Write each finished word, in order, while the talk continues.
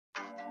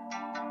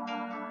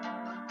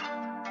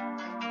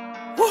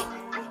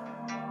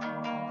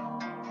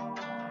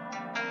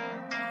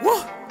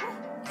Woo.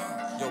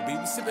 Yo, B,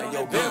 we sippin' on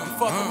that beer. We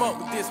fuck him up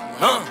with this one.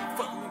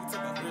 Fuck nigga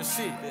talking about real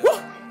shit.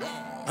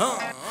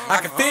 I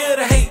can feel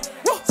the hate.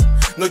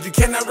 No, you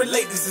cannot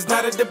relate, this is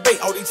not a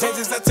debate. All these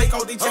changes I take,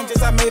 all these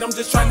changes I made, I'm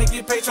just trying to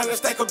get paid, trying to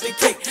stack up the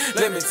cake.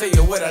 Let me tell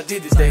you what I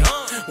did today.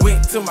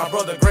 Went to my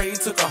brother grave,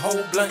 took a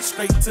whole blunt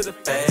straight to the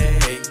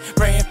face,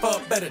 praying for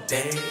better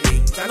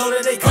days. I know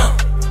that they come,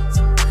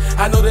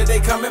 I know that they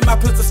come, and my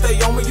pistol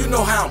stay on me, you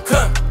know how I'm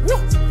coming.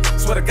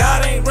 Swear to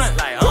God I ain't run,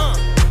 like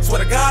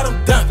swear to God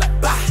I'm done,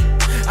 like bye.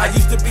 I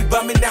used to be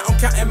bumming, now I'm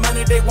counting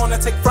money they wanna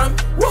take from me.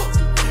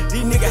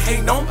 These niggas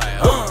hating on me,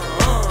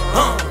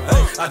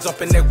 I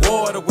jump in that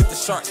water with the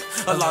sharks.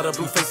 A lot of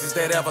blue faces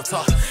that ever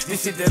talk.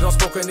 This shit that I'm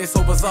smoking is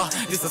so bizarre.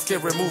 This a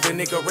scary movie,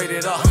 nigga,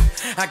 rated R.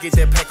 I get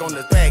that pack on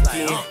the back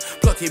end.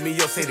 Plug hit me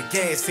up, say the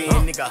gas in.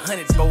 Nigga,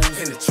 100 bowls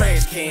in the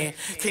trash can.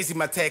 Can't see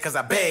my tag cause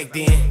I bagged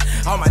in.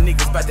 All my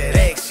niggas bout that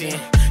action.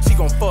 She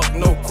gon' fuck,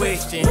 no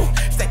question.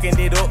 Stacking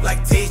it up like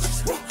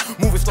Tetris.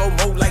 Moving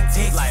slow-mo like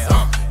Tetris.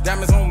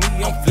 Diamonds on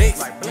me, I'm flex.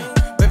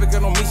 Baby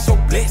girl on me, so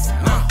blessed.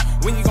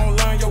 When you gon'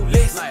 learn your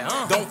lesson?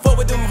 Don't fuck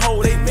with them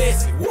hoes, they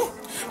messy.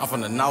 I'm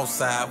from the north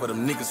side where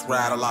them niggas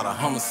ride a lot of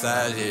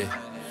homicides, yeah.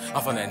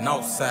 I'm from that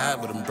north side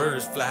where them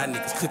birds fly,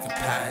 niggas cooking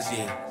pies,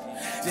 yeah.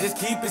 Just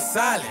keep it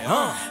silent,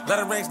 Let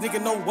a racks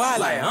nigga know why,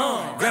 like,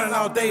 grinding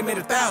all day, made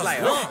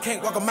 1,000,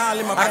 Can't walk a mile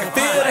in my back. I can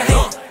feel the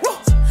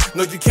hate.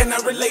 No, you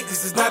cannot relate,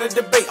 this is not a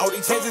debate. All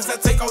these changes I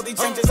take, all these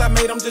changes I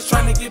made, I'm just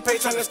trying to get paid,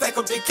 trying to stack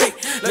up the cake.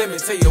 Let me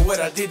tell you what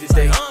I did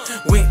today.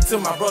 Went to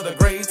my brother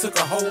grave, took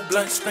a whole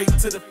blunt straight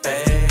to the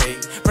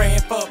face,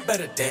 praying for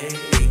better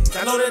days.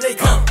 I know that they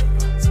come,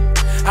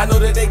 I know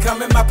that they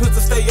coming, my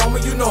pistol stay on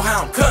me, you know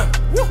how I'm coming.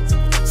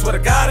 Swear to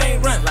God I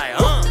ain't run, like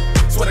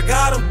swear to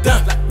God I'm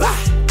done, like bye.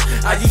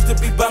 I used to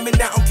be bumming,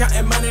 now I'm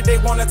counting money they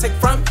wanna take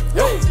from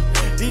me.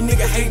 These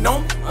niggas hating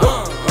on me.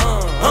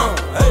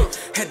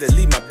 Had to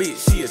leave my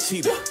bitch, she a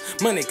cheater.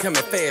 Money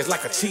coming fast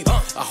like a cheetah.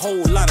 A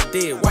whole lot of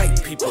dead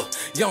white people.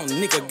 Young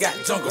nigga got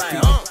jungle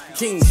fever.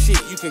 King shit,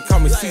 you can call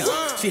me Caesar.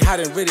 She hot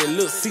and ready,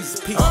 little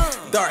Caesar piece.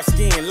 Dark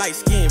skin, light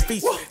skin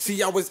feature.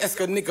 She always ask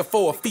a nigga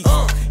for a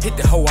feature. Hit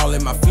the hoe all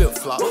in my flip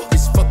flop.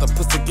 Bitch fuck the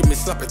pussy, give me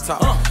sloppy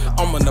top.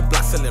 I'm on the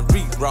block selling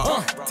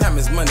re-rock. Time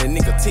is money,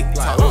 nigga,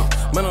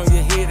 tick-tock. Money on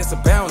your head, that's a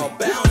bounty.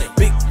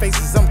 Big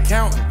faces, I'm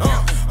counting.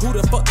 Who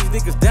the fuck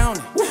these niggas down?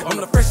 I'm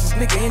the freshest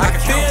nigga in the I can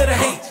feel the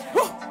hate.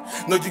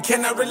 No, you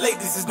cannot relate,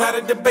 this is not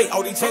a debate.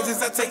 All these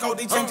changes I take, all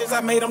these changes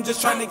I made, I'm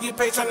just trying to get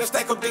paid, trying to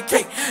stack up the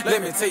cake.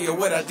 Let me tell you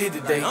what I did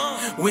today.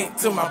 Went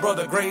to my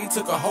brother grave,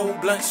 took a whole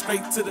blunt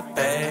straight to the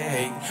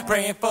face,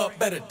 praying for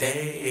better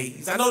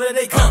days. I know that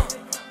they come,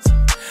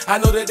 I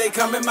know that they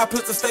coming, my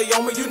pistol stay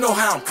on me, you know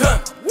how I'm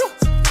coming.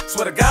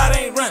 Swear to God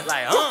I ain't run,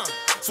 like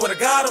swear to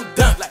God I'm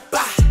done, like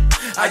bye.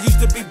 I used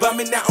to be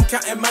bumming, now I'm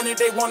counting money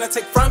they wanna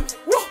take from me.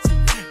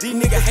 These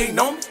niggas hating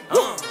on me.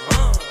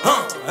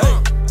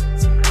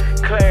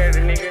 Clarity,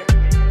 nigga.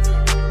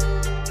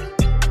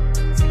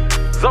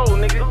 Zoe,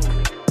 nigga. You know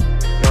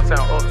what I'm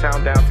saying?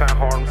 Uptown, downtown,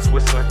 Harlem,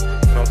 Switzerland. You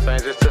know what I'm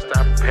saying? Just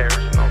out of Paris,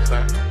 you know what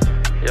I'm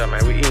saying? Yeah,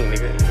 man, we eating,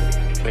 nigga.